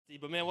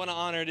But man, what an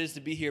honor it is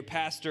to be here.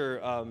 Pastor,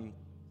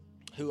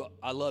 who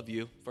I love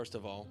you, first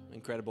of all,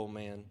 incredible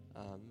man,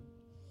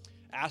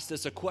 asked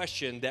us a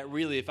question that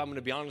really, if I'm going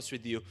to be honest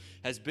with you,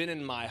 has been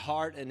in my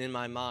heart and in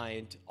my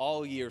mind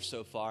all year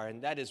so far.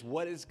 And that is,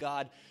 what is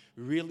God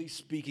really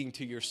speaking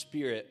to your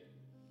spirit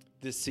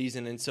this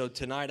season? And so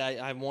tonight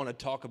I want to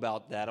talk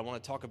about that. I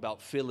want to talk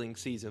about filling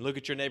season. Look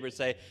at your neighbor and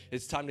say,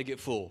 it's time to get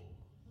full.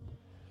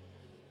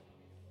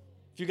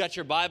 If you got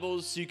your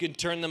Bibles, you can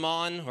turn them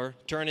on or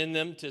turn in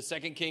them to 2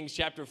 Kings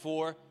chapter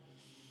 4,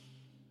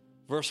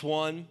 verse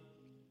 1.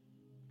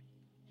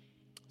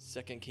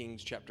 2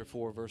 Kings chapter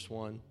 4, verse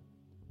 1. It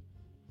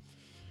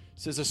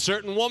says, a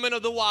certain woman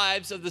of the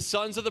wives of the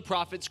sons of the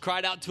prophets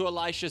cried out to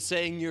Elisha,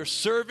 saying, your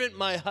servant,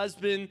 my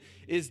husband,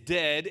 is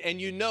dead, and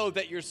you know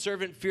that your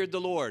servant feared the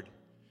Lord.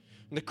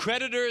 And the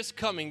creditor is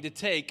coming to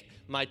take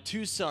my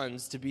 2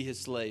 sons to be his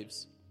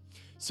slaves.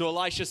 So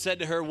Elisha said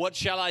to her, what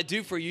shall I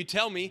do for you?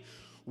 Tell me,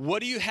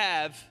 what do you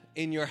have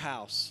in your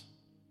house?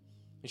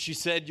 And she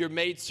said, your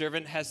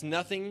maidservant has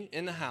nothing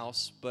in the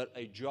house but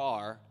a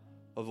jar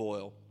of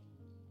oil.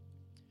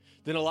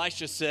 Then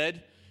Elisha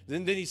said,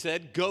 Then he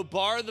said, go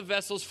borrow the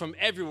vessels from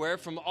everywhere,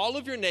 from all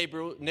of your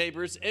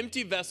neighbors,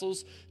 empty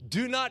vessels.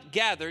 Do not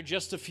gather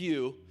just a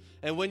few.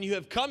 And when you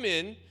have come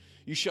in,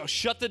 you shall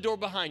shut the door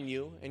behind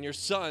you and your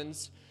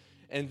sons,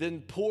 and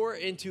then pour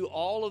into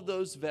all of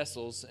those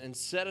vessels and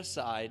set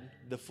aside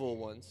the full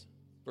ones.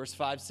 Verse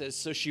 5 says,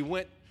 so she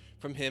went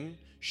from him,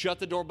 shut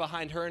the door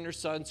behind her and her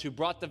sons, who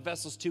brought the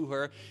vessels to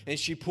her, and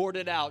she poured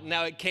it out.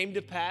 Now it came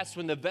to pass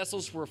when the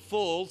vessels were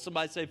full,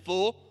 somebody say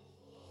full.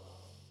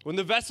 When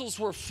the vessels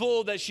were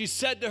full, that she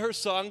said to her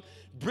son,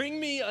 bring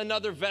me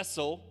another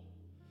vessel.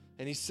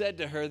 And he said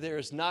to her, there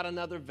is not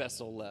another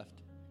vessel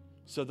left.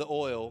 So the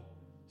oil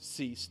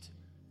ceased.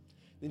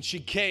 Then she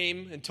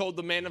came and told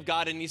the man of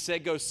God, and he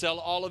said, go sell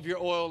all of your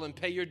oil and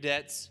pay your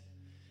debts,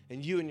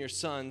 and you and your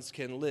sons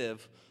can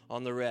live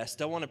on the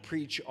rest. I want to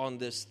preach on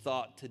this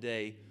thought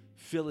today,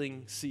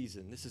 filling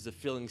season. This is a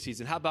filling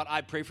season. How about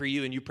I pray for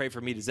you and you pray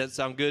for me? Does that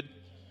sound good?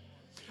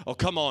 Oh,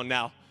 come on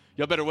now.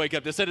 Y'all better wake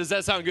up. Does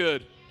that sound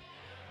good?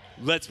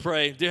 Let's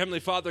pray. Dear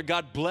Heavenly Father,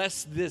 God,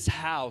 bless this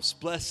house.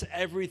 Bless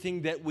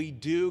everything that we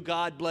do.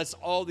 God, bless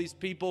all these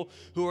people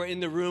who are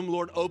in the room.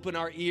 Lord, open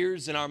our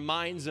ears and our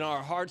minds and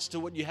our hearts to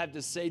what you have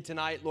to say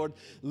tonight. Lord,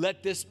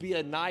 let this be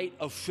a night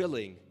of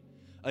filling,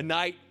 a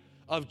night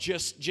of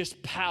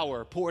just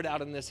power poured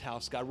out in this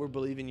house. God, we're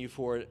believing you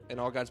for it. And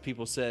all God's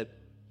people said,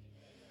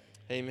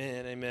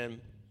 amen,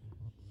 amen.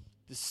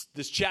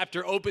 This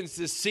chapter opens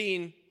this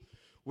scene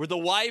where the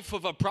wife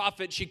of a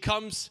prophet, she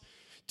comes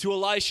to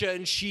Elisha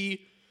and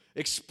she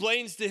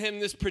explains to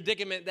him this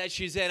predicament that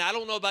she's in. I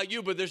don't know about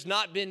you, but there's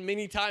not been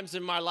many times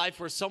in my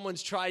life where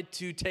someone's tried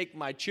to take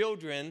my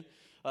children.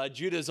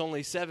 Judah's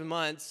only 7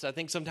 months. I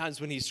think sometimes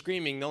when he's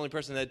screaming, the only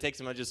person that takes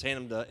him, I just hand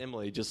him to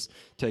Emily. Just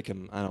take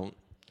him. I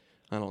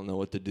don't know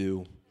what to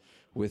do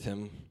with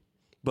him.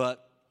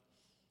 But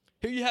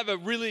here you have a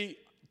really,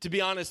 to be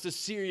honest, a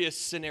serious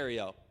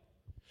scenario.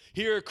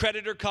 Here a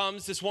creditor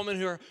comes, this woman,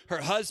 her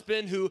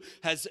husband, who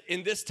has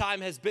in this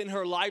time has been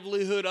her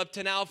livelihood up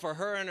to now for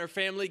her and her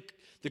family.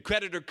 The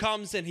creditor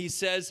comes and he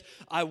says,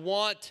 I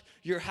want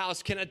your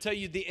house. Can I tell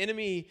you, the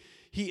enemy,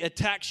 he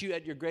attacks you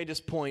at your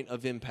greatest point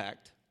of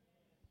impact.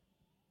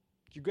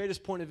 Your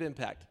greatest point of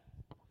impact.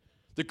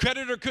 The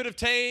creditor could have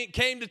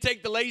came to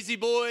take the lazy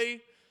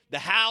boy, the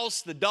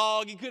house, the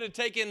dog. He could have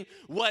taken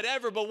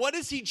whatever. But what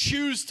does he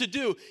choose to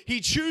do? He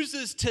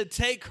chooses to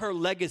take her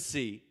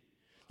legacy.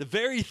 The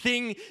very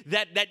thing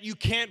that you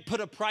can't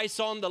put a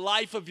price on, the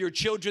life of your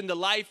children, the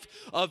life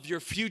of your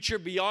future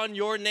beyond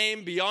your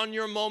name, beyond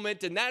your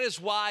moment. And that is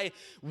why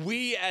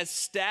we as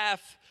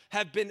staff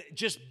have been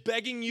just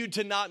begging you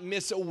to not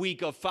miss a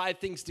week of 5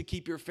 things to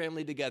keep your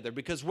family together.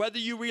 Because whether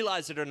you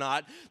realize it or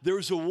not,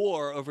 there's a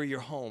war over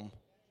your home.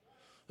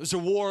 There's a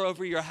war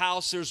over your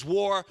house. There's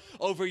war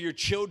over your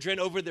children,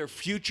 over their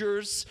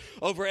futures,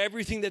 over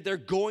everything that they're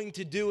going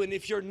to do. And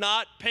if you're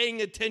not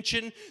paying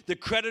attention, the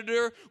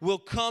creditor will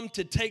come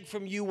to take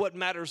from you what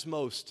matters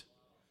most.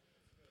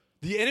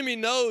 The enemy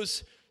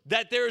knows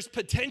that there is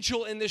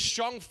potential in this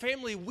strong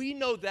family. We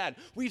know that.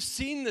 We've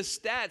seen the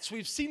stats.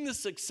 We've seen the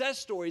success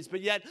stories,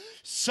 but yet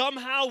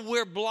somehow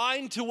we're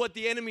blind to what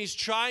the enemy's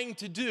trying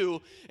to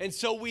do. And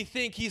so we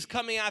think he's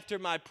coming after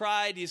my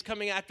pride. He's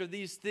coming after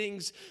these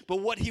things.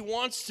 But what he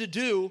wants to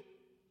do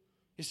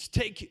is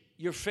take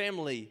your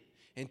family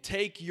and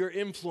take your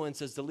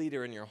influence as the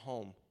leader in your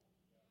home.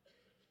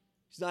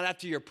 He's not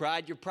after your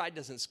pride. Your pride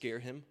doesn't scare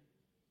him.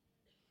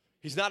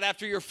 He's not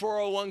after your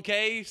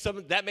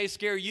 401k. That may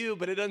scare you,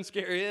 but it doesn't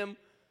scare him.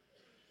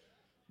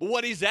 But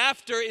what he's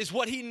after is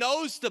what he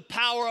knows, the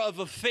power of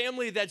a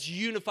family that's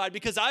unified,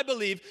 because I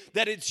believe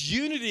that it's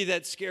unity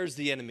that scares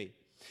the enemy.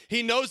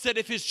 He knows that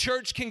if his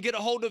church can get a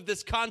hold of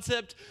this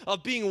concept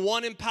of being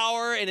one in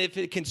power, and if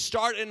it can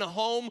start in a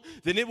home,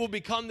 then it will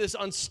become this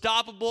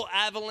unstoppable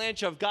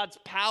avalanche of God's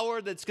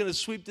power that's going to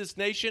sweep this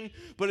nation,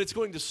 but it's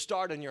going to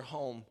start in your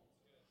home.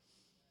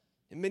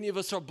 And many of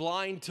us are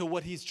blind to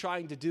what he's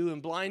trying to do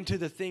and blind to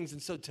the things.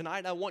 And so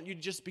tonight I want you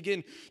to just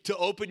begin to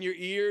open your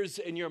ears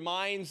and your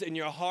minds and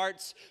your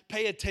hearts.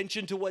 Pay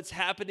attention to what's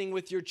happening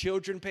with your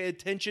children. Pay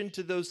attention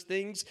to those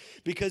things.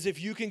 Because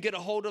if you can get a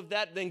hold of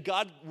that, then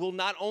God will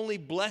not only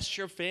bless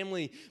your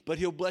family, but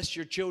he'll bless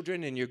your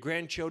children and your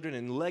grandchildren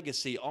and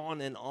legacy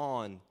on and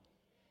on.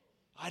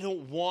 I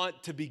don't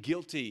want to be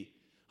guilty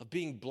of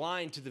being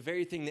blind to the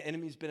very thing the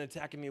enemy's been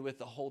attacking me with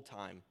the whole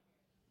time.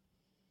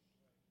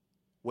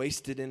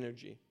 Wasted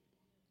energy.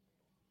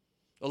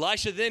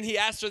 Elisha, then he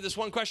asked her this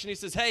one question. He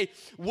says, hey,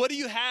 what do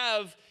you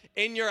have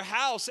in your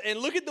house? And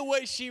look at the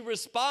way she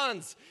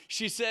responds.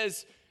 She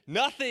says,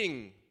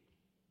 nothing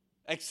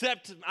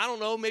except, I don't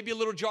know, maybe a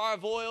little jar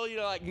of oil,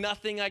 like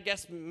nothing, I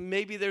guess.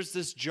 Maybe there's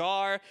this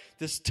jar,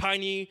 this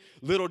tiny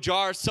little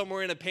jar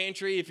somewhere in a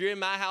pantry. If you're in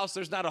my house,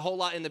 there's not a whole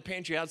lot in the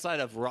pantry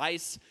outside of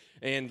rice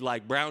and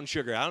like brown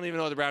sugar. I don't even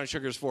know what the brown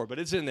sugar is for, but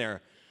it's in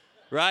there,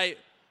 right?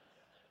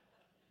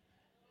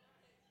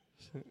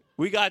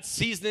 We got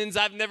seasonings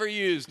I've never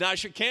used. Now, I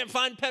sure can't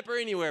find pepper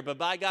anywhere, but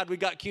by God, we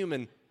got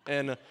cumin.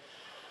 And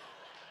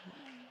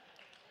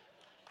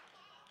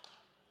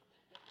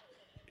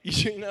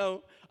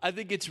I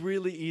think it's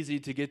really easy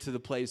to get to the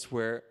place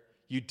where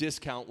you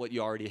discount what you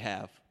already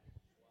have.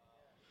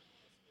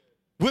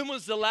 When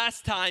was the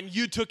last time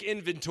you took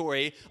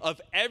inventory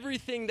of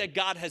everything that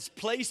God has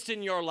placed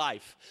in your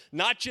life?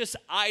 Not just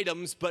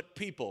items, but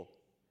people.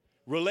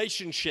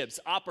 Relationships,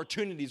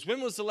 opportunities.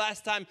 When was the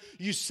last time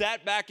you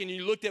sat back and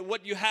you looked at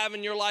what you have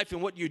in your life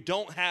and what you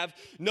don't have?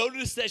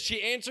 Notice that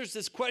she answers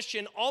this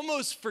question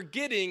almost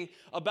forgetting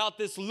about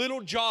this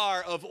little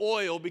jar of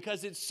oil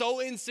because it's so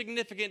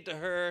insignificant to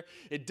her.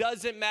 It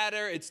doesn't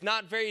matter. It's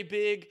not very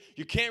big.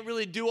 You can't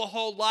really do a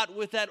whole lot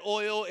with that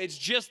oil. It's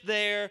just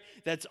there.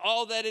 That's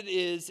all that it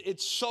is.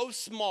 It's so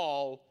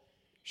small,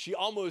 she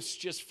almost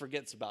just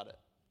forgets about it.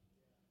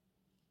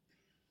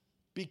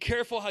 Be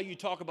careful how you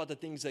talk about the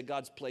things that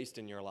God's placed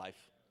in your life.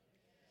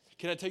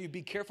 Can I tell you,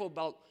 be careful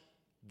about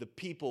the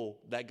people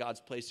that God's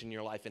placed in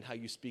your life and how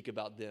you speak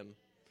about them.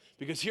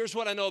 Because here's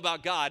what I know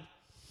about God,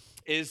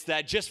 is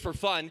that just for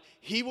fun,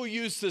 he will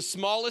use the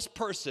smallest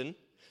person,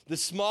 the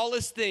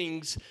smallest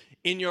things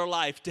in your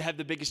life to have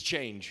the biggest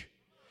change.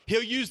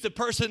 He'll use the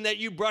person that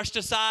you brushed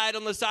aside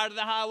on the side of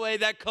the highway,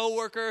 that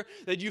coworker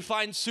that you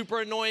find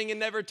super annoying and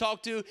never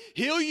talk to.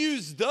 He'll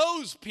use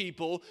those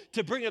people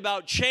to bring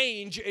about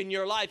change in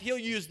your life. He'll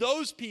use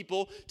those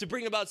people to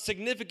bring about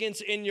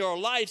significance in your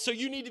life. So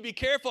you need to be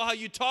careful how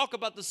you talk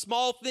about the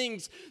small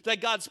things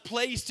that God's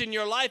placed in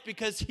your life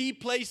because he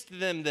placed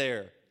them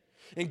there.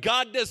 And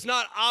God does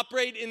not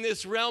operate in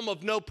this realm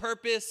of no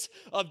purpose,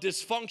 of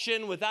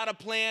dysfunction, without a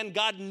plan.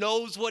 God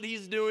knows what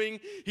he's doing.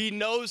 He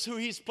knows who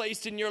he's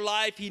placed in your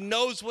life. He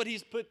knows what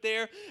he's put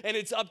there. And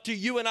it's up to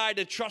you and I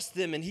to trust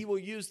them. And he will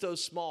use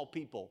those small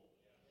people.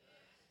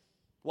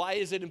 Why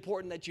is it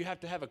important that you have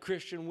to have a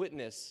Christian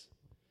witness?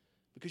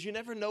 Because you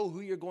never know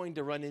who you're going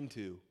to run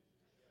into.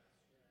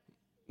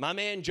 My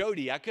man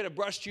Jody, I could have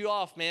brushed you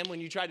off, man, when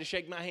you tried to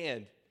shake my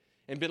hand.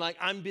 And been like,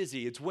 I'm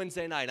busy. It's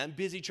Wednesday night. I'm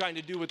busy trying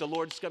to do what the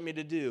Lord's got me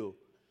to do.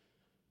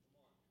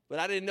 But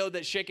I didn't know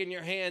that shaking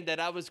your hand, that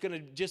I was going to,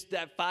 just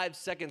that 5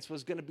 seconds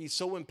was going to be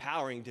so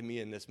empowering to me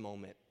in this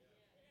moment.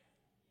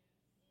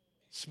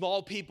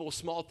 Small people,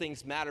 small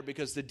things matter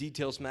because the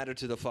details matter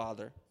to the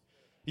Father.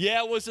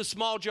 Yeah, it was a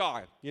small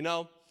jar,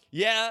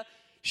 Yeah,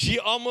 she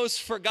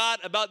almost forgot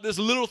about this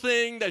little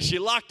thing that she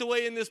locked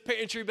away in this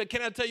pantry. But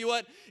can I tell you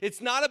what? It's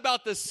not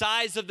about the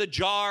size of the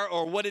jar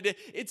or what it is.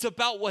 It's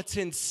about what's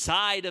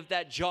inside of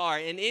that jar.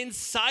 And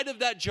inside of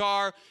that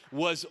jar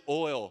was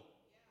oil.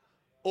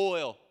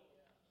 Oil.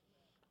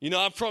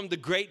 I'm from the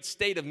great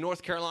state of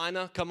North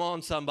Carolina. Come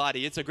on,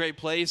 somebody. It's a great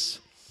place.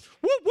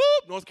 Whoop,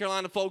 whoop. North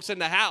Carolina folks in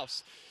the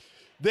house.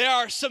 There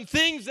are some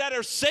things that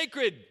are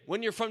sacred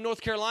when you're from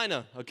North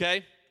Carolina,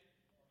 okay?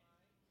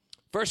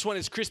 First one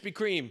is Krispy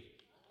Kreme.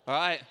 All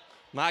right,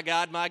 my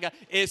God.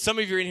 Some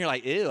of you are in here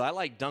like, ew, I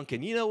like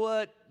Dunkin'. You know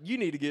what? You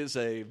need to get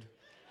saved.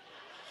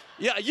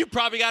 Yeah, you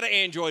probably got an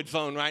Android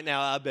phone right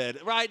now, I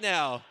bet. Right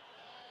now.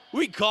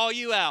 We call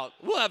you out.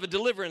 We'll have a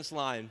deliverance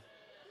line.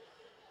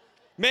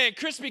 Man,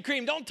 Krispy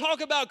Kreme, don't talk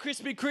about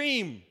Krispy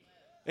Kreme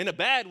in a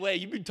bad way.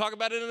 You can talk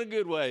about it in a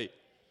good way.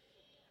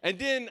 And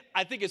then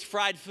I think it's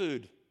fried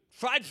food.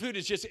 Fried food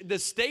is just, the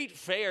state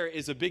fair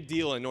is a big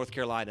deal in North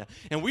Carolina.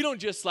 And we don't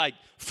just like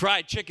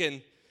fried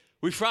chicken.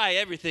 We fry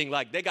everything.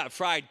 Like they got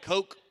fried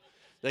Coke.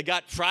 They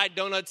got fried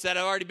donuts that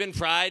have already been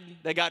fried.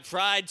 They got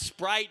fried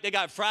Sprite. They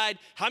got fried.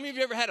 How many of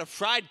you ever had a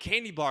fried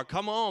candy bar?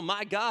 Come on,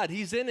 my God,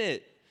 he's in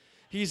it.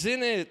 He's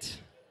in it.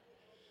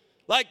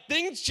 Like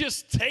things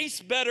just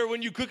taste better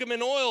when you cook them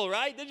in oil,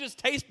 right? They just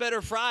taste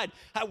better fried.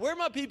 Where are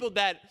my people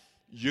that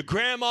your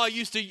grandma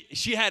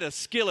she had a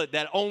skillet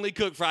that only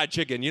cooked fried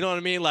chicken. You know what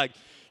I mean? Like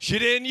she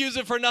didn't use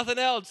it for nothing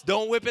else.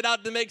 Don't whip it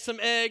out to make some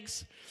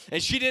eggs.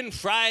 And she didn't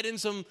fry it in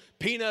some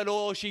peanut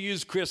oil. She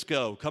used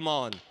Crisco. Come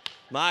on.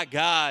 My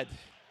God.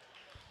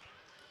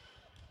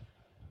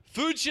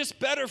 Food's just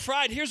better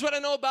fried. Here's what I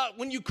know about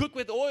when you cook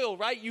with oil,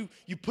 right? You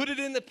put it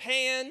in the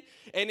pan,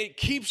 and it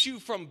keeps you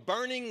from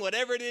burning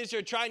whatever it is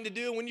you're trying to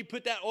do. And when you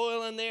put that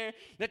oil in there,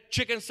 that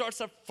chicken starts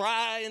to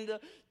fry, and the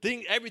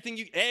thing,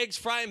 everything, eggs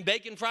frying,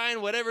 bacon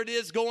frying, whatever it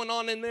is going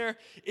on in there,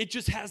 it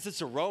just has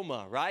this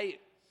aroma, right?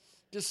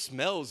 It just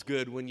smells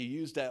good when you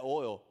use that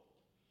oil.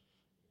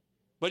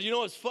 But you know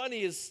what's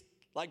funny is,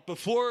 like,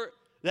 before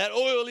that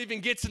oil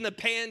even gets in the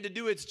pan to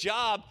do its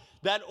job,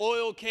 that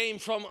oil came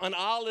from an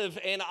olive,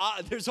 and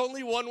there's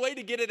only one way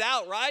to get it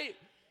out, right?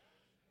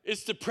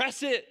 It's to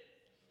press it.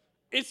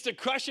 It's to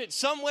crush it.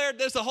 Somewhere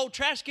there's a whole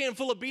trash can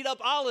full of beat up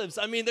olives.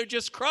 I mean, they're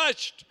just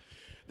crushed.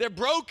 They're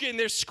broken.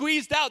 They're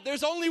squeezed out.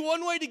 There's only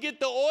one way to get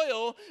the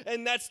oil,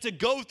 and that's to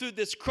go through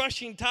this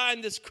crushing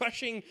time, this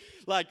crushing,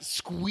 like,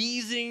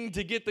 squeezing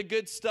to get the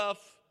good stuff.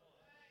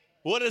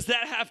 What does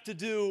that have to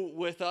do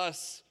with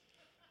us?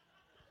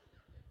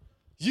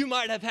 You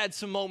might have had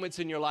some moments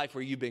in your life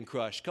where you've been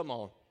crushed. Come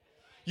on.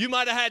 You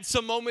might have had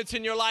some moments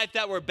in your life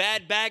that were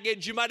bad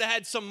baggage. You might have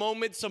had some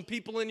moments, some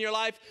people in your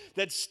life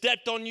that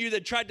stepped on you,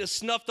 that tried to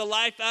snuff the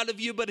life out of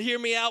you. But hear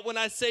me out when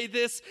I say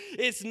this.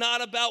 It's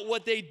not about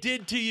what they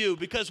did to you,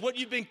 because what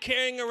you've been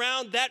carrying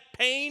around, that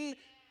pain,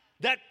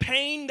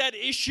 that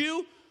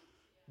issue,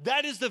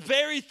 that is the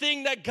very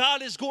thing that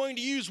God is going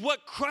to use.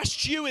 What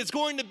crushed you is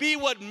going to be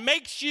what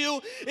makes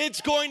you. It's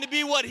going to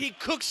be what he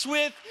cooks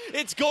with.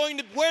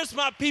 Where's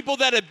my people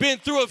that have been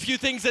through a few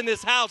things in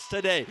this house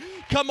today?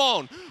 Come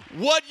on.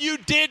 What you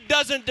did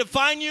doesn't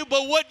define you,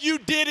 but what you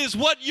did is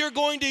what you're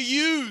going to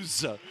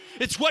use.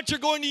 It's what you're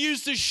going to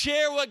use to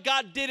share what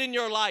God did in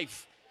your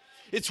life.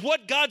 It's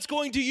what God's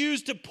going to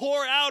use to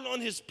pour out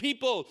on his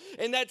people.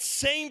 And that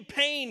same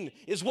pain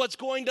is what's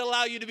going to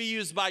allow you to be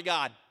used by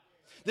God.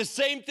 The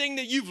same thing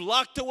that you've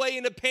locked away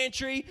in a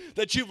pantry,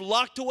 that you've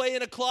locked away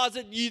in a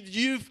closet,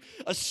 you've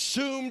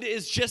assumed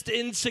is just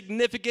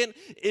insignificant,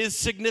 is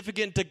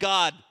significant to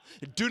God.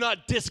 Do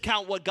not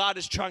discount what God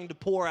is trying to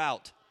pour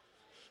out,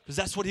 because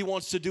that's what he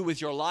wants to do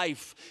with your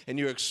life and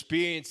your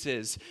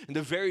experiences and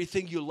the very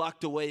thing you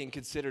locked away and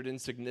considered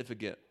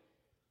insignificant.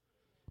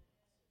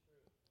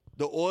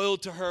 The oil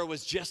to her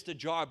was just a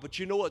jar, but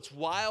you know what's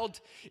wild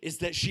is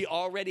that she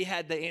already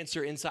had the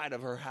answer inside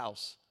of her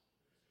house.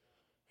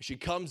 She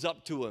comes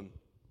up to him.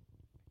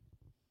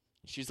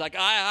 She's like,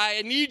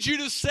 I need you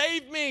to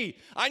save me.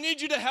 I need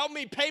you to help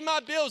me pay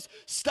my bills.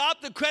 Stop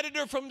the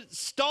creditor from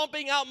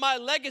stomping out my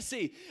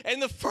legacy.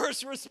 And the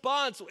first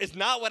response is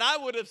not what I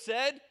would have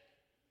said.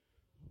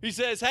 He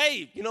says,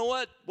 hey, you know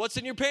what? What's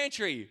in your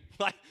pantry?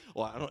 Like,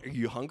 well, are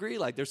you hungry?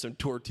 Like, there's some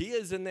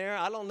tortillas in there.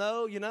 I don't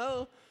know, you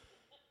know.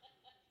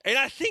 And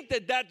I think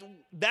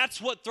that's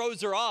what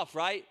throws her off,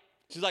 right?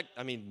 She's like,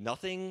 I mean,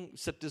 nothing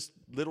except this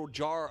little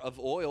jar of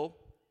oil.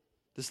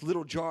 This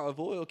little jar of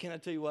oil, can I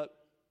tell you what?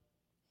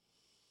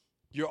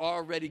 You're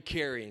already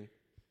carrying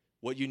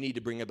what you need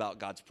to bring about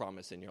God's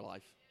promise in your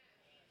life.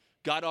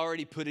 God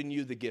already put in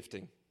you the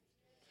gifting.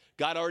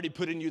 God already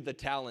put in you the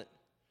talent.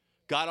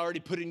 God already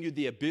put in you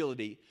the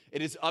ability.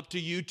 It is up to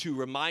you to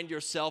remind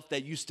yourself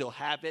that you still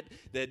have it,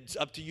 that it's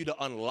up to you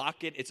to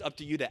unlock it. It's up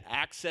to you to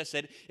access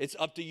it. It's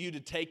up to you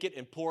to take it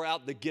and pour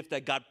out the gift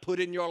that God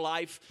put in your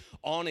life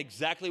on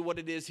exactly what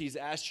it is he's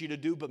asked you to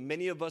do. But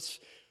many of us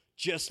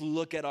just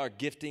look at our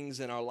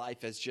giftings and our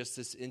life as just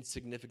this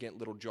insignificant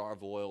little jar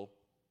of oil.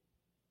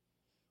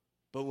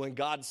 But when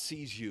God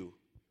sees you,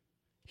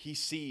 he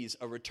sees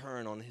a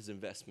return on his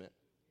investment.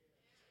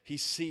 He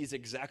sees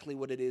exactly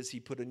what it is he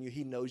put in you.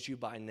 He knows you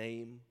by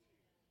name.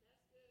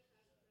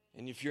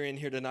 And if you're in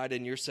here tonight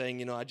and you're saying,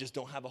 you know, I just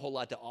don't have a whole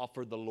lot to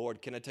offer the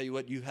Lord, can I tell you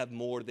what? You have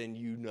more than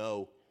you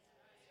know.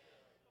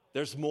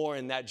 There's more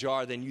in that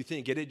jar than you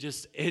think.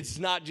 It's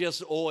not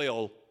just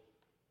oil.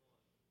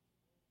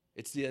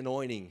 It's the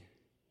anointing.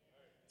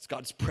 It's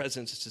God's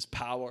presence. It's his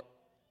power.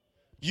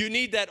 You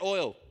need that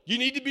oil. You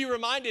need to be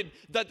reminded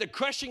that the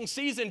crushing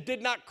season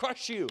did not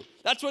crush you.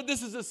 That's what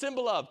this is a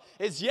symbol of.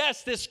 Is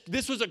yes,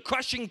 this was a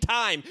crushing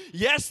time.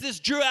 Yes, this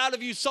drew out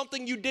of you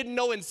something you didn't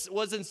know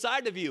was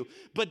inside of you.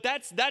 But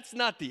that's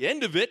not the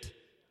end of it.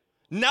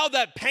 Now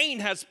that pain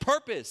has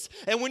purpose.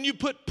 And when you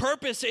put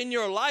purpose in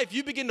your life,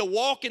 you begin to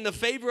walk in the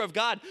favor of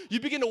God. You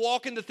begin to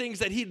walk in the things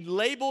that he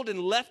labeled and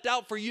left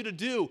out for you to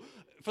do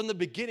from the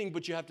beginning.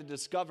 But you have to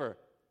discover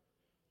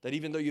that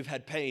even though you've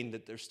had pain,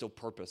 that there's still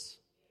purpose.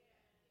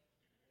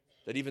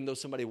 That even though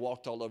somebody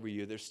walked all over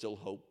you, there's still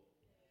hope.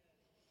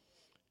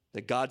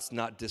 That God's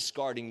not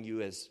discarding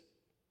you as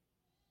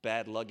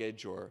bad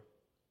luggage or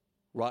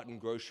rotten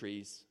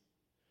groceries.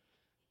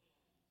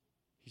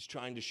 He's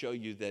trying to show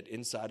you that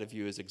inside of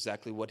you is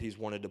exactly what he's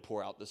wanted to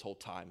pour out this whole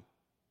time.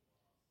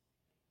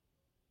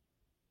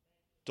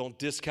 Don't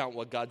discount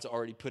what God's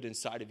already put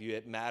inside of you.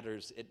 It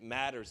matters. It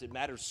matters. It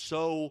matters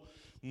so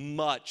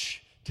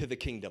much to the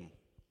kingdom.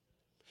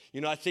 You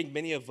know, I think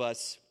many of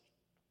us,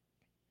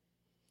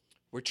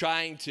 we're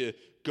trying to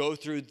go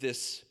through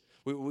this.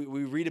 We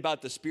read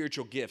about the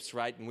spiritual gifts,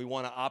 right? And we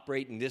want to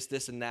operate in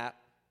this, and that.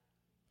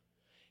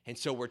 And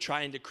so we're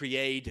trying to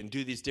create and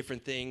do these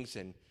different things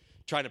and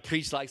trying to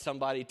preach like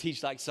somebody,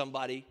 teach like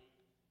somebody.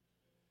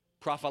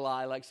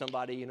 prophesy like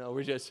somebody,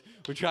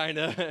 we're trying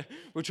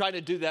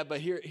to do that.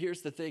 But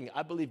here's the thing.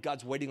 I believe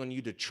God's waiting on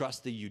you to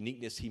trust the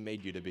uniqueness he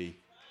made you to be.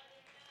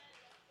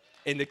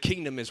 And the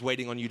kingdom is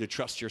waiting on you to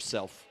trust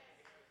yourself.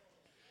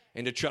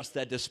 And to trust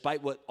that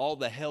despite all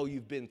the hell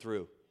you've been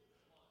through,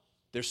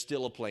 there's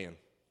still a plan.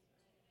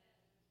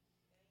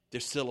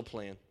 There's still a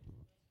plan.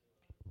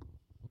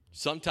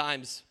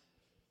 Sometimes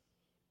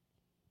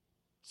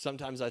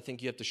I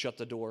think you have to shut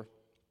the door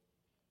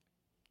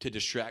to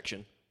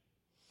distraction.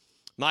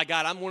 My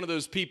God, I'm one of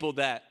those people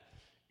that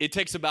it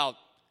takes about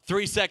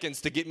 3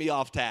 seconds to get me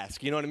off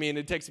task. You know what I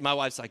mean? My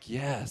wife's like,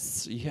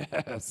 yes.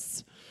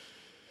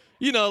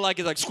 Like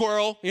it's like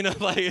squirrel,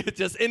 like it's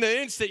just in an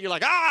instant, you're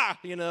like,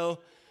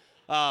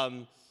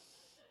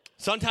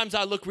 sometimes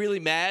I look really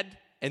mad,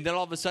 and then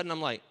all of a sudden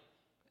I'm like,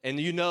 and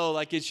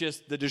like it's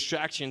just the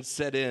distraction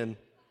set in.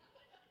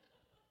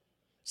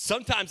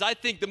 Sometimes I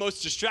think the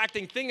most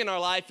distracting thing in our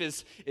life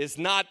is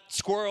not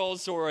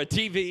squirrels or a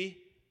TV,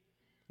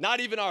 not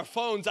even our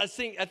phones. I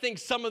think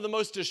some of the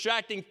most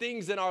distracting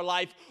things in our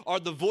life are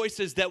the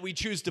voices that we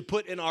choose to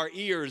put in our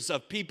ears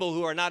of people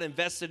who are not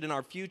invested in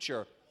our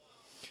future.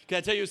 Can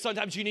I tell you,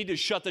 sometimes you need to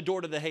shut the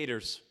door to the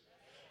haters.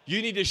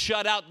 You need to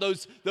shut out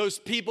those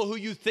people who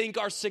you think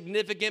are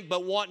significant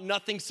but want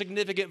nothing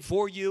significant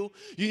for you.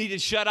 You need to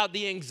shut out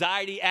the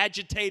anxiety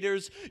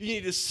agitators. You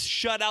need to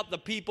shut out the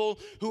people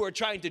who are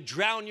trying to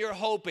drown your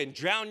hope and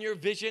drown your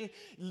vision.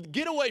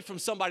 Get away from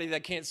somebody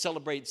that can't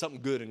celebrate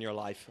something good in your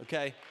life,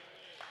 okay?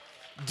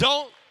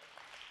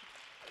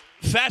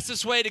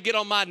 Fastest way to get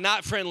on my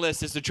not friend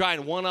list is to try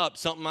and one up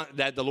something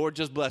that the Lord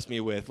just blessed me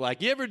with.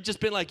 Like, you ever just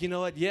been like, you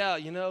know what? Yeah,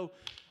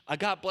 I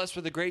got blessed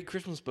with a great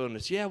Christmas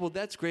bonus. Yeah, well,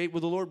 that's great.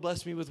 Well, the Lord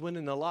blessed me with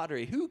winning the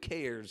lottery. Who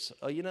cares?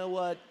 You know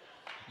what?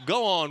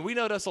 Go on. We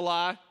know that's a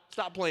lie.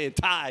 Stop playing.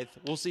 Tithe.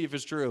 We'll see if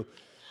it's true.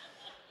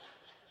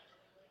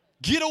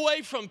 Get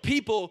away from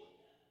people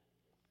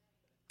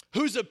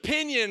whose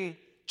opinion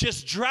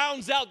just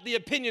drowns out the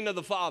opinion of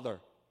the Father.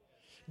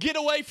 Get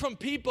away from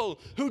people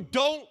who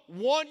don't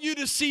want you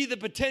to see the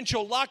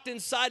potential locked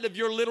inside of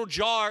your little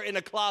jar in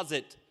a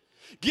closet.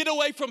 Get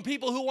away from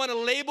people who want to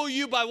label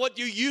you by what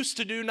you used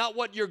to do, not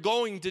what you're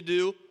going to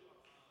do.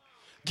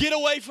 Get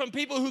away from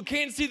people who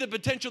can't see the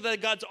potential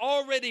that God's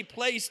already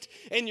placed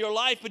in your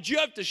life, but you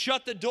have to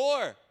shut the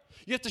door.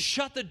 You have to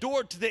shut the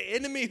door to the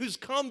enemy who's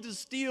come to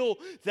steal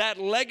that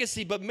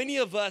legacy. But many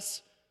of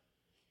us,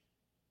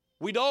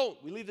 we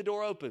don't. We leave the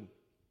door open.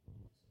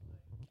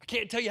 I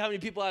can't tell you how many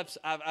people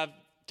I've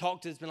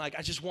talked to that's been like,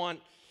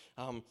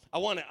 I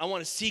want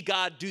to see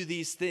God do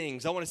these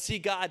things. I want to see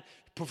God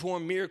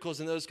perform miracles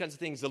and those kinds of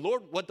things.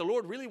 What the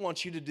Lord really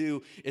wants you to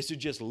do is to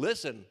just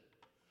listen.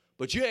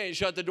 But you ain't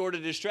shut the door to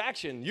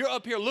distraction. You're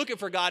up here looking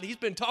for God. He's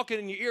been talking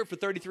in your ear for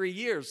 33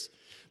 years.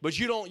 But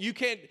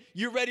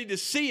you're ready to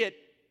see it,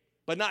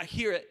 but not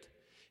hear it.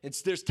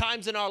 There's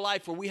times in our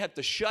life where we have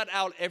to shut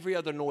out every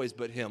other noise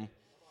but Him.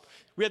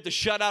 We have to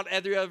shut out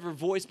every other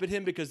voice but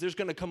Him, because there's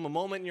going to come a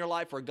moment in your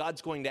life where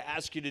God's going to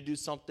ask you to do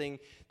something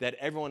that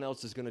everyone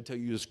else is going to tell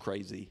you is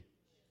crazy.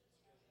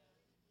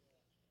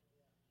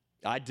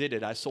 I did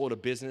it. I sold a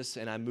business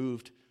and I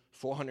moved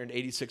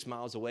 486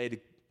 miles away to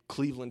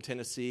Cleveland,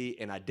 Tennessee,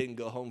 and I didn't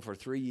go home for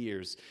 3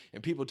 years.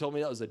 And people told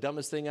me that was the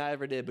dumbest thing I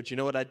ever did. But you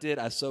know what I did?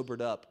 I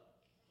sobered up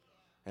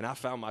and I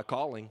found my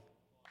calling.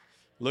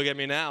 Look at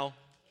me now.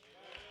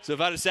 So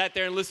if I'd have sat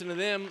there and listened to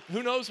them,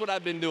 who knows what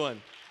I've been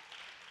doing?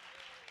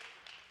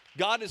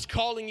 God is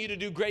calling you to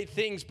do great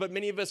things, but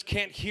many of us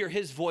can't hear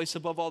His voice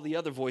above all the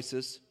other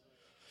voices.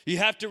 You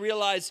have to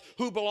realize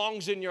who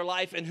belongs in your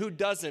life and who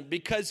doesn't,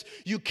 because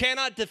you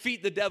cannot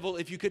defeat the devil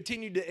if you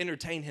continue to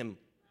entertain him.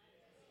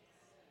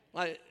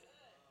 I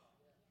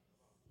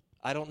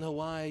don't know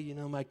why,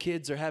 my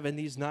kids are having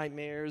these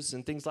nightmares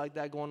and things like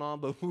that going on,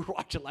 but we're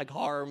watching like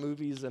horror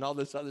movies and all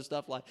this other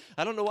stuff. Like,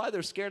 I don't know why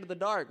they're scared of the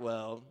dark.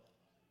 Well,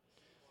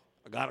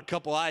 I got a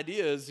couple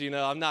ideas.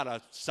 I'm not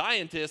a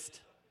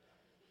scientist.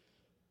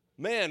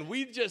 Man,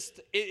 we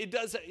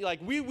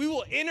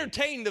will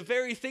entertain the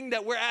very thing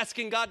that we're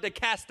asking God to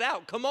cast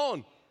out. Come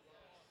on.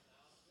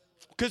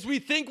 Because we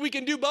think we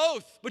can do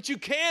both, but you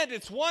can't.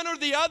 It's one or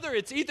the other.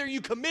 It's either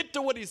you commit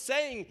to what He's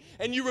saying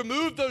and you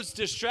remove those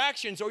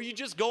distractions, or you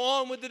just go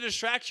on with the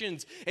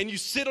distractions and you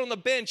sit on the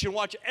bench and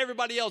watch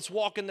everybody else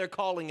walk in their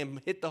calling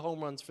and hit the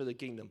home runs for the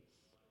kingdom.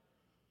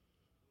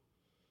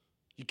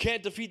 You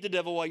can't defeat the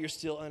devil while you're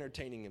still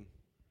entertaining him.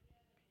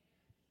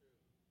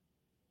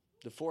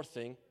 The fourth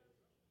thing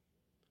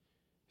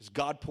is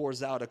God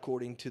pours out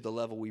according to the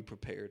level we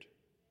prepared.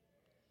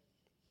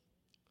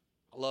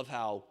 I love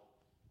how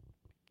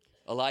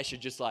Elisha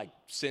just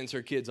sends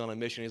her kids on a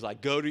mission. He's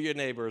like, go to your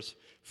neighbors,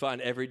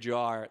 find every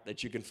jar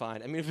that you can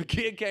find. I mean, if a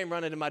kid came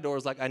running to my door,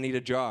 was like, I need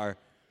a jar,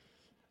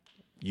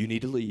 you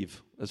need to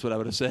leave. That's what I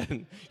would have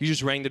said. You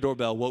just rang the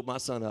doorbell, woke my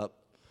son up.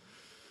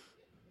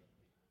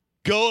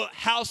 Go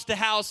house to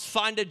house,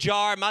 find a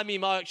jar. My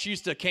mom, she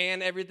used to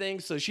can everything,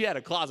 so she had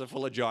a closet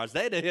full of jars.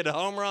 They had to hit a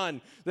home run.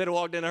 They'd have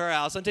walked into her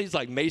house. I'm telling you, it's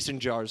like mason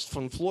jars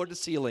from floor to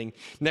ceiling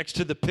next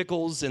to the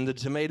pickles and the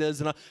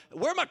tomatoes.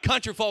 Where are my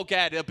country folk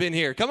at up in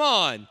here? Come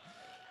on.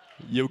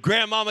 Your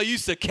grandmama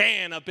used to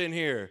can up in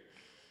here.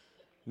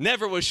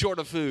 Never was short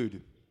of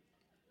food.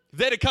 If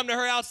they'd have come to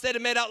her house, they'd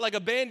have made out like a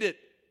bandit.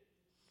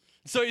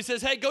 So he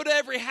says, hey, go to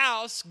every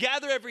house,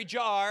 gather every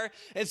jar.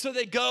 And so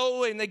they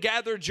go and they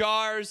gather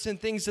jars and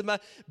things.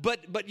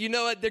 But you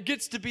know what? There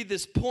gets to be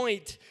this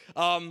point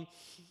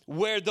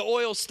where the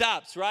oil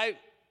stops, right?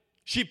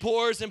 She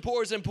pours and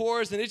pours and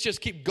pours, and it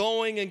just keeps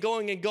going and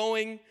going and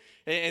going.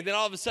 And then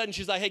all of a sudden,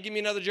 she's like, hey, give me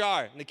another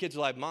jar. And the kids are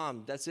like,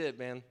 Mom, that's it,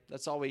 man.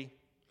 That's all we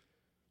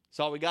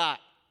got.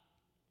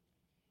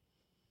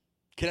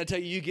 Can I tell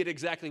you, you get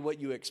exactly what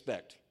you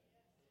expect.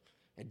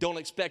 And don't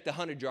expect a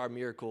 100-jar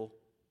miracle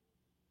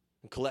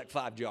and collect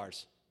 5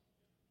 jars.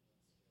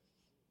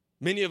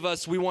 Many of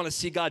us, we want to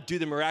see God do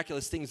the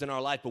miraculous things in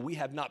our life, but we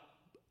have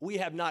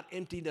not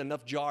emptied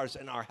enough jars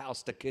in our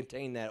house to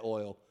contain that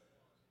oil.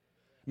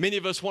 Many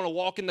of us want to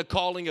walk in the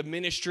calling of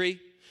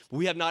ministry.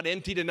 We have not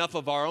emptied enough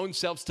of our own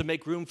selves to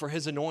make room for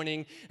his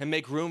anointing and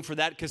make room for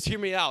that. Because hear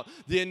me out,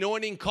 the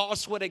anointing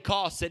costs what it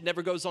costs. It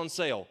never goes on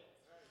sale.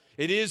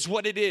 It is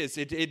what it is.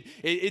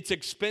 It's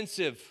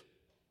expensive.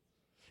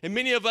 And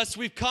many of us,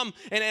 we've come,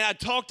 and I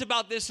talked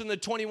about this in the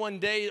 21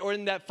 days, or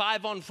in that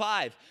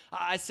 5-on-5.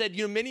 I said,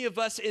 many of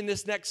us in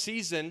this next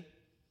season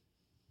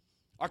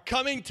are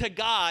coming to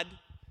God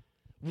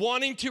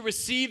wanting to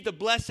receive the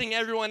blessing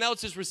everyone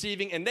else is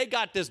receiving, and they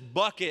got this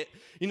bucket,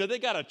 they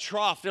got a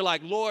trough. They're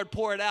like, Lord,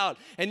 pour it out.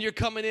 And you're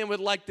coming in with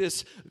like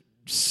this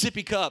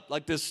sippy cup,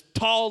 like this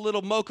tall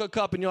little mocha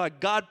cup, and you're like,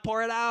 God,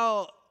 pour it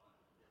out.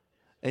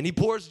 And he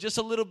pours just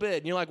a little bit,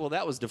 and you're like, well,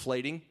 that was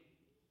deflating.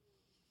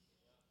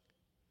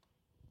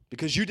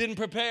 Because you didn't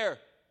prepare.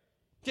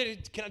 Can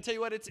I tell you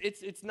what?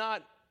 It's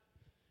not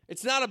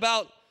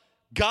about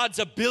God's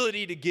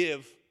ability to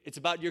give. It's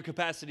about your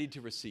capacity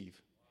to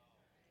receive.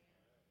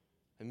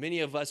 And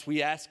many of us,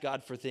 we ask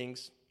God for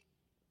things.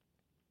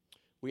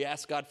 We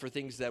ask God for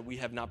things that we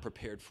have not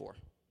prepared for.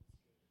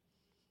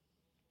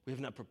 We have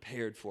not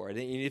prepared for it.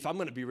 And if I'm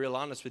going to be real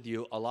honest with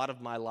you, a lot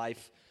of my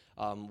life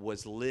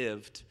was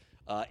lived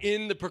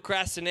in the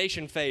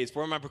procrastination phase.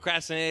 Where are my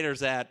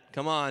procrastinators at?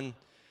 Come on.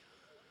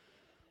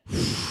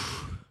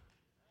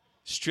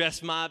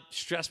 Stress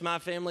my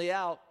family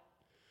out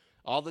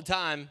all the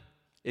time.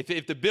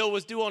 If the bill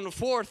was due on the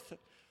 4th,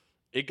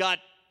 it got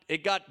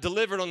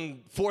delivered on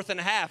 4th and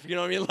a half. You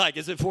know what I mean? Like,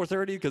 is it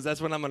 4:30? Because that's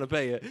when I'm going to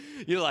pay it.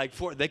 You're like,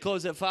 they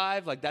close at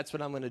 5. Like, that's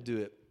when I'm going to do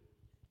it.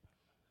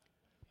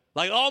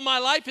 Like, all my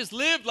life is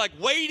lived like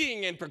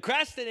waiting and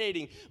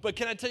procrastinating. But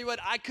can I tell you what?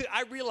 I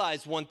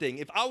realized one thing.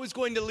 If I was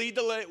going to lead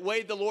the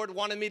way the Lord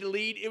wanted me to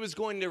lead, it was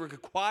going to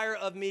require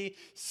of me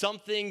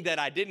something that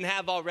I didn't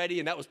have already,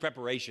 and that was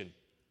preparation.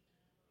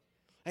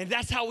 And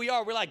that's how we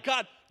are. We're like,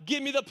 God,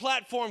 give me the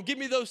platform. Give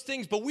me those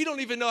things. But we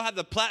don't even know how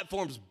the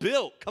platform's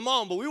built. Come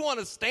on, but we want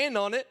to stand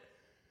on it.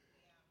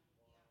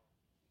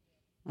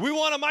 We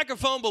want a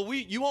microphone, but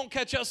you won't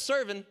catch us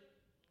serving,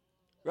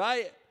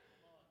 right?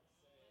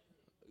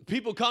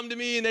 People come to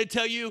me and they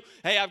tell you,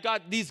 hey, I've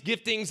got these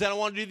giftings and I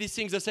want to do these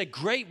things. I say,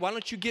 great, why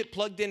don't you get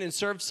plugged in and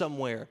serve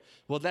somewhere?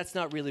 Well, that's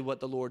not really what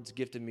the Lord's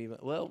gifted me.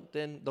 Well,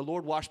 then the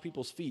Lord washed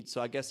people's feet, so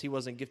I guess he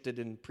wasn't gifted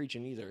in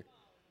preaching either.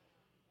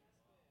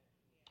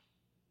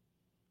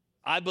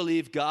 I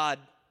believe God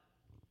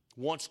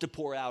wants to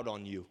pour out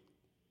on you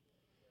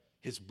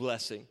his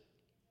blessing.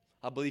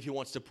 I believe he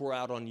wants to pour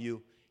out on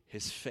you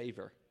his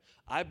favor.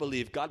 I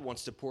believe God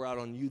wants to pour out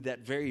on you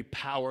that very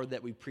power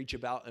that we preach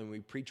about and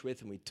we preach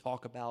with and we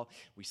talk about.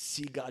 We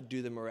see God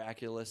do the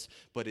miraculous,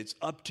 but it's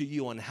up to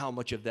you on how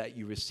much of that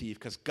you receive,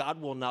 because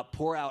God will not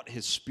pour out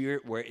his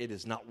spirit where it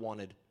is not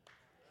wanted.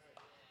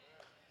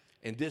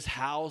 And this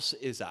house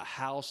is a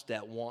house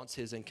that wants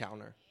his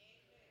encounter.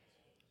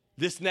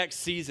 This next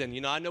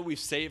season, I know we've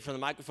saved from the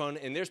microphone,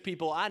 and there's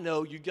people I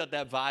know, you got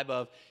that vibe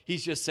of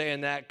he's just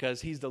saying that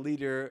because he's the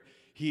leader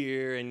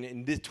here,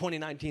 and this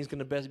 2019 is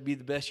going to be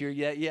the best year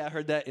yet. Yeah, I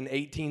heard that in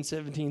 18,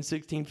 17,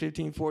 16,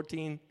 15,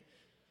 14.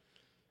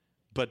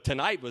 But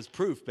tonight was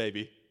proof,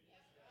 baby.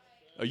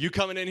 Are you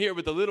coming in here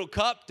with a little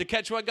cup to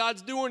catch what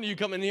God's doing? Or are you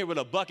coming in here with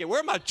a bucket?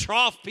 Where are my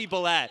trough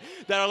people at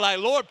that are like,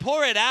 Lord,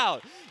 pour it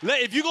out.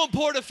 If you're going to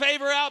pour the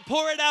favor out,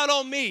 pour it out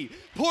on me.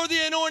 Pour the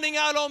anointing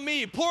out on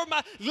me.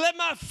 Let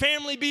my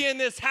family be in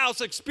this house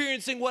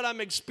experiencing what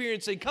I'm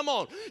experiencing. Come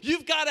on.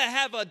 You've got to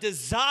have a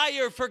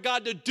desire for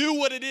God to do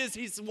what it is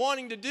he's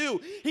wanting to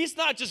do. He's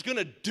not just going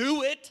to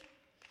do it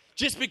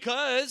just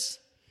because.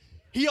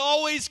 He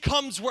always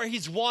comes where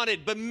he's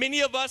wanted. But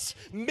many of us,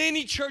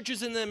 many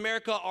churches in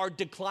America are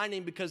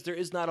declining because there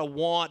is not a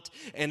want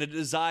and a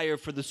desire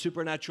for the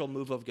supernatural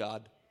move of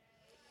God.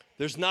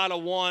 There's not a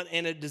want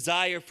and a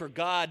desire for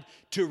God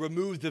to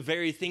remove the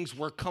very things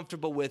we're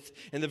comfortable with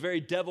and the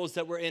very devils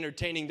that we're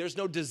entertaining. There's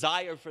no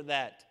desire for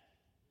that.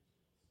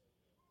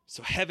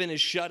 So heaven is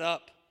shut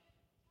up.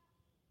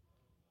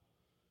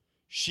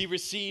 She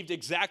received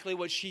exactly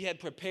what she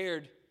had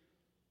prepared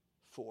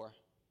for.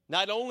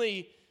 Not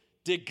only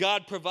did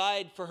God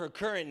provide for her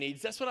current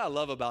needs? That's what I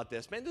love about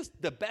this. Man,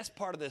 the best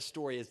part of this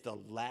story is the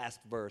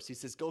last verse. He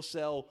says, go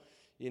sell,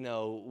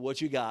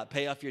 what you got,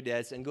 pay off your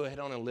debts, and go ahead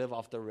on and live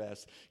off the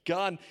rest.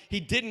 God, he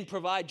didn't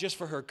provide just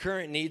for her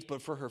current needs,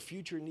 but for her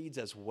future needs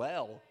as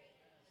well.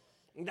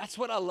 And that's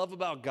what I love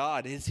about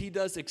God, is he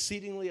does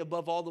exceedingly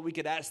above all that we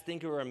could ask,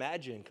 think, or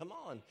imagine. Come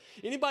on.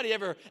 Anybody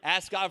ever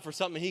ask God for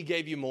something, he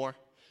gave you more?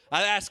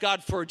 I asked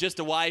God for just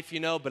a wife,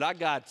 but I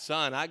got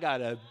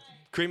a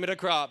cream of the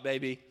crop,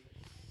 baby.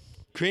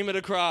 Cream of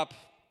the crop.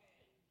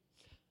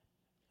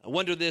 I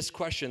wonder this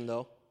question,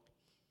 though.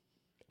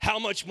 How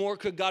much more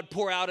could God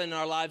pour out in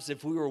our lives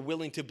if we were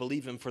willing to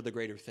believe him for the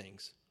greater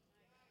things?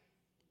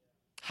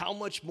 How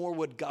much more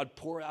would God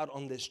pour out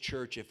on this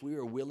church if we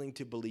were willing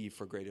to believe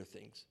for greater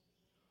things?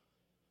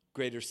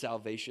 Greater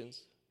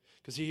salvations?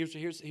 Because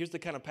here's the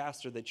kind of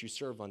pastor that you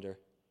serve under.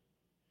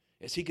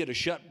 Is he could have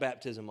shut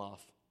baptism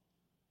off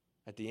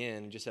at the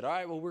end and just said, all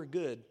right, well, we're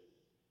good.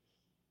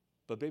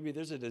 But baby,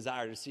 there's a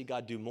desire to see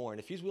God do more. And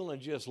if he's willing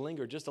to just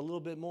linger just a little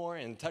bit more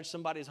and touch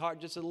somebody's heart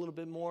just a little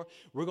bit more,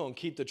 we're going to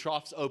keep the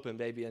troughs open,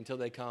 baby, until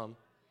they come.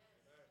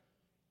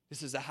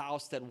 This is a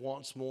house that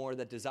wants more,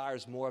 that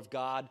desires more of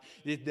God.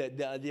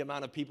 The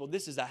amount of people,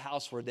 this is a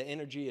house where the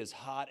energy is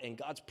hot and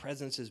God's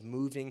presence is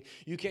moving.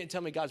 You can't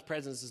tell me God's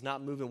presence is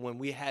not moving when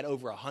we had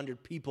over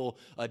 100 people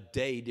a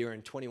day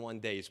during 21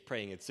 days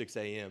praying at 6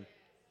 a.m.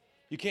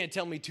 You can't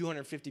tell me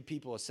 250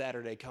 people a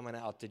Saturday coming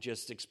out to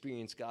just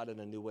experience God in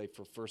a new way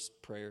for first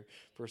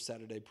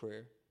Saturday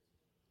prayer.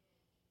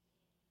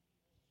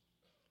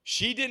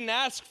 She didn't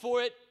ask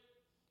for it,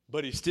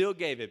 but he still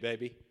gave it,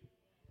 baby.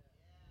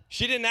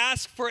 She didn't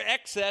ask for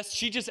excess.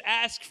 She just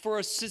asked for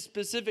a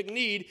specific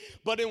need.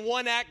 But in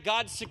one act,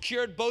 God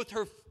secured both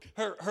her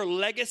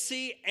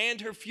legacy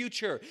and her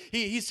future.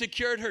 He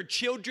secured her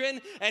children,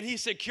 and he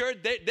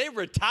secured, they're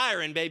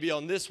retiring, baby,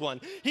 on this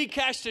one. He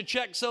cashed a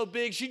check so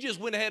big, she just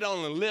went ahead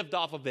on and lived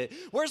off of it.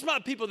 Where's my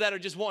people that are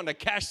just wanting to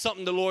cash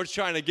something the Lord's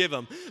trying to give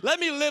them? Let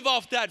me live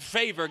off that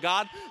favor,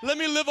 God. Let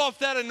me live off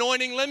that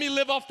anointing. Let me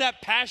live off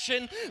that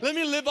passion. Let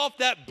me live off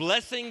that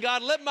blessing,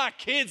 God. Let my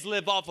kids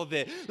live off of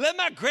it. Let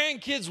my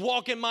grandkids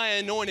walk in my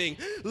anointing.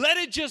 Let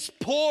it just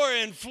pour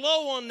and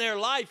flow on their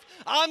life.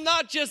 I'm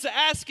not just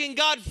asking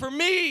God for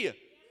me.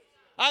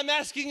 I'm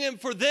asking him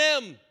for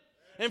them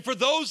and for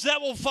those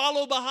that will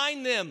follow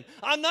behind them.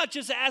 I'm not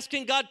just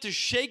asking God to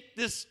shake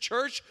this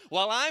church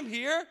while I'm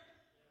here.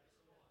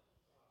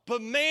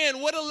 But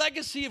man, what a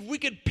legacy if we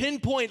could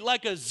pinpoint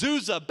like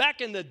Azusa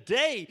back in the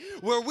day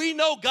where we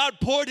know God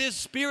poured his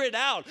spirit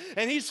out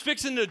and he's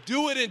fixing to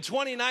do it in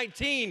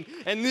 2019.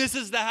 And this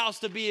is the house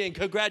to be in.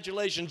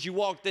 Congratulations, you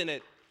walked in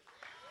it.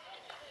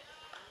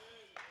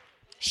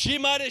 She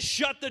might have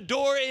shut the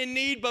door in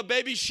need, but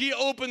baby, she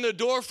opened the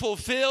door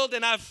fulfilled.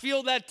 And I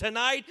feel that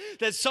tonight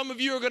that some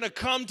of you are going to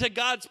come to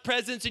God's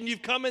presence and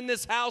you've come in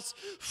this house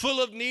full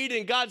of need.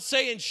 And God's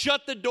saying,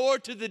 shut the door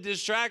to the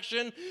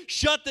distraction.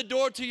 Shut the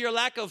door to your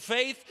lack of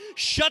faith.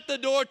 Shut the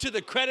door to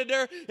the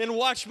creditor and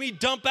watch me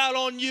dump out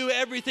on you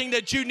everything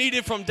that you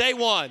needed from day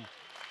one.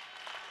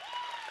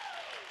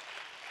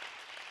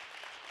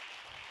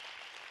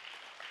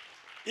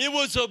 It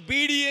was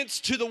obedience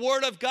to the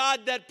word of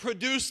God that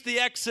produced the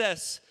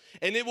excess.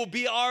 And it will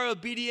be our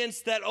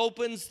obedience that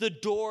opens the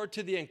door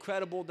to the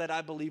incredible that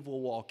I believe we'll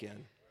walk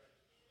in.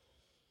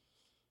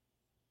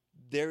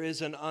 There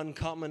is an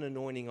uncommon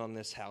anointing on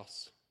this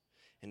house.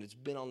 And it's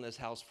been on this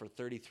house for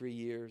 33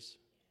 years.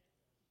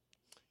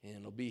 And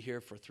it'll be here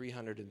for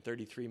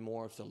 333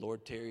 more if the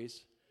Lord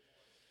tarries.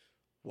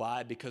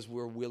 Why? Because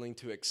we're willing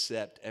to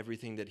accept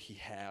everything that he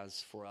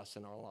has for us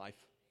in our life.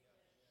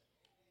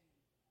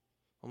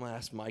 I'm going to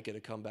ask Micah to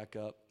come back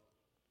up.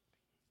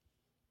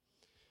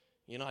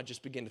 I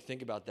just began to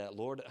think about that.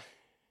 Lord, have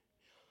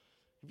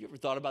you ever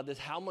thought about this?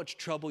 How much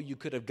trouble you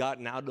could have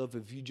gotten out of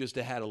if you just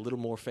had a little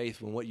more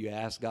faith in what you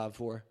asked God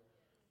for?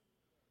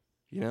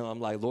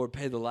 I'm like, Lord,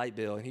 pay the light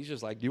bill. And he's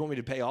just like, do you want me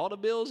to pay all the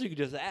bills? You can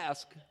just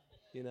ask,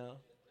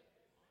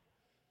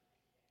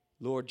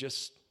 Lord,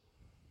 just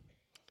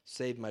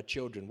save my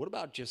children. What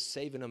about just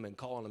saving them and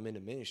calling them into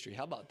ministry?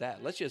 How about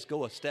that? Let's just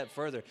go a step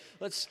further.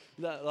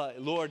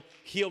 Lord,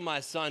 heal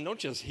my son. Don't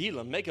just heal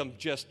him. Make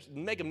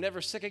him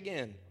never sick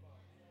again.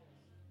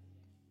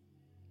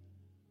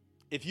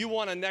 If you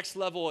want a next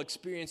level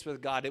experience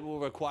with God, it will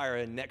require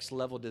a next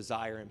level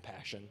desire and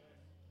passion.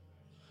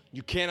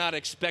 You cannot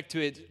expect to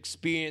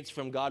experience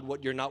from God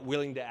what you're not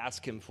willing to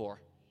ask him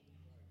for.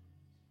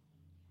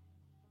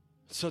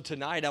 So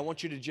tonight, I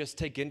want you to just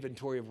take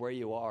inventory of where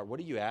you are. What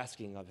are you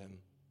asking of him?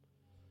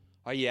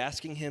 Are you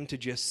asking him to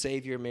just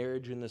save your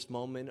marriage in this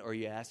moment, or are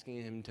you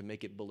asking him to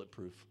make it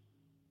bulletproof?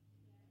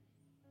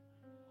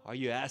 Are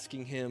you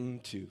asking him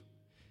to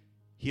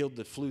heal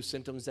the flu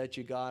symptoms that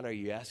you got? Are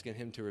you asking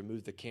him to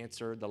remove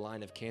the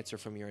line of cancer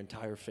from your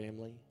entire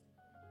family?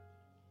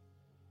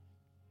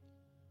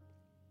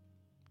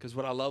 Because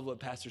what I love what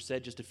Pastor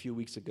said just a few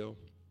weeks ago,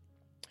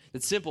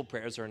 that simple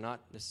prayers are not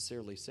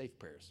necessarily safe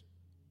prayers.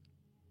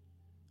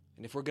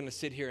 And if we're going to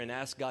sit here and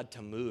ask God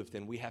to move,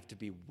 then we have to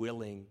be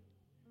willing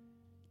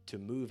to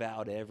move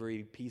out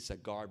every piece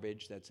of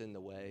garbage that's in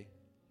the way.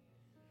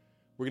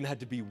 We're going to have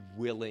to be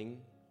willing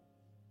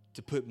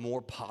to put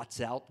more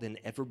pots out than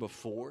ever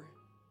before,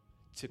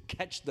 to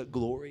catch the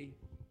glory.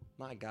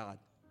 My God.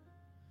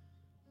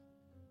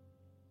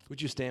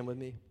 Would you stand with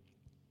me?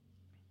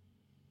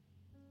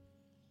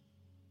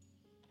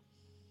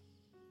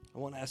 I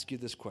want to ask you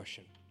this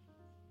question.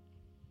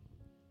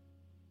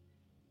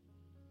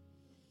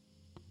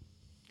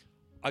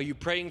 Are you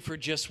praying for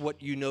just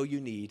what you know you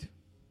need?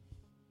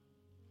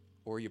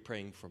 Or are you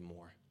praying for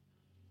more?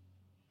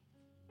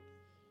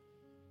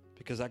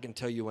 Because I can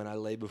tell you, when I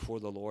lay before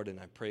the Lord and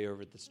I pray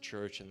over this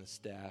church and the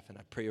staff, and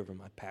I pray over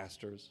my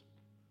pastors,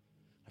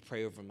 I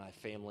pray over my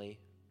family,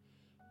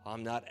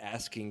 I'm not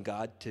asking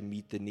God to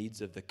meet the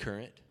needs of the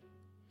current.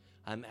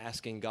 I'm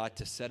asking God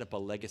to set up a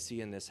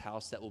legacy in this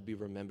house that will be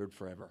remembered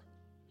forever.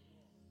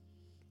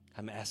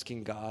 I'm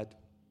asking God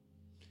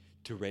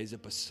to raise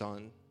up a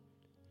son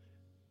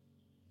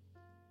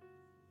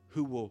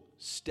who will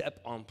step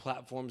on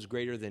platforms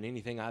greater than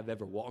anything I've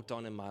ever walked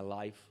on in my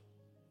life.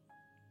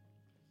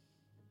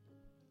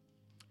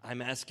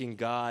 I'm asking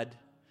God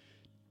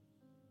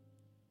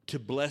to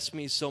bless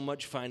me so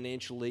much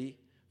financially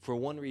for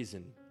one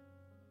reason.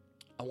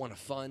 I want to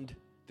fund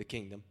the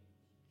kingdom.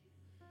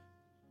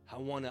 I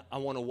want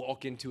to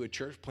walk into a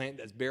church plant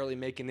that's barely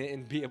making it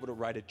and be able to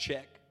write a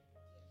check.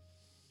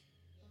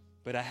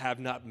 But I have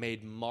not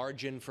made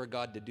margin for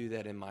God to do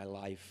that in my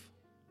life.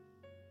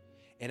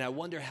 And I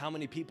wonder how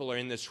many people are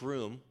in this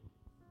room.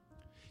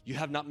 You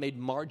have not made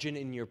margin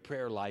in your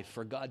prayer life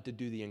for God to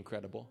do the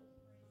incredible.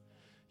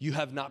 You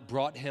have not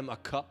brought him a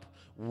cup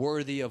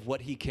worthy of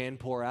what he can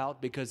pour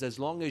out, because as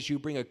long as you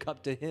bring a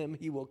cup to him,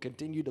 he will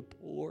continue to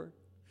pour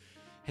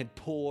and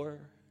pour.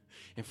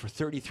 And for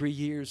 33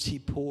 years, he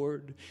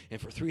poured. And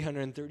for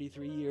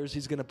 333 years,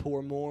 he's going to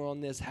pour more on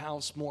this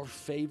house, more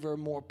favor,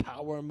 more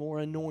power, more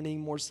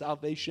anointing, more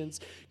salvations,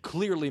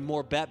 clearly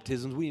more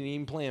baptisms. We didn't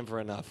even plan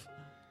for enough.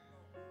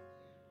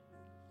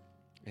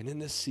 And in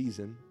this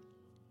season,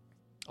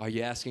 are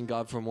you asking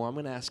God for more? I'm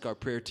going to ask our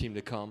prayer team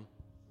to come.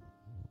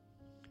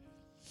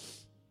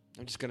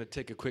 I'm just going to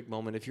take a quick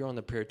moment. If you're on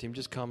the prayer team,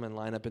 just come and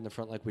line up in the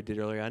front like we did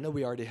earlier. I know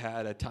we already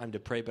had a time to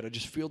pray, but I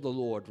just feel the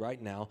Lord right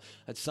now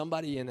that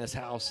somebody in this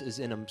house is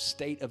in a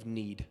state of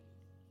need.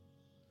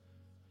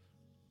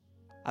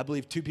 I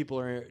believe two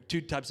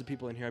types of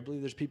people in here. I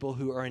believe there's people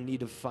who are in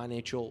need of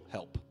financial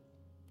help.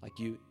 Like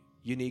you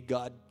need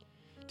God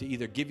to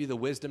either give you the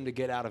wisdom to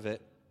get out of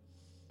it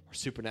or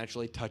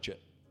supernaturally touch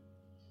it.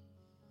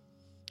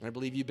 And I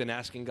believe you've been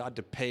asking God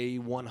to pay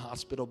one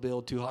hospital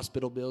bill, 2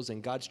 hospital bills,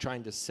 and God's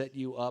trying to set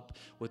you up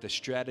with a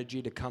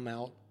strategy to come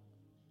out,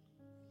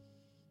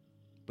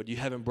 but you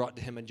haven't brought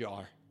to him a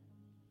jar.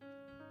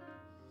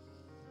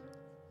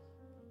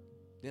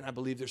 Then I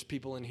believe there's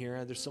people in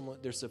here,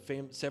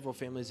 several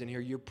families in here,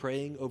 you're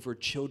praying over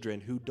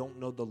children who don't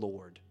know the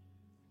Lord.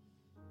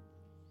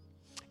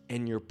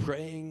 And you're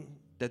praying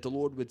that the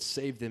Lord would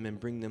save them and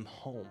bring them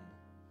home,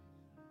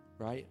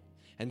 right?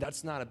 And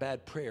that's not a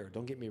bad prayer,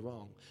 don't get me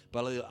wrong.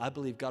 But I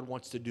believe God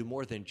wants to do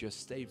more than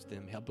just save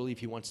them. I believe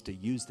he wants to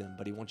use them,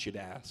 but he wants you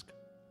to ask.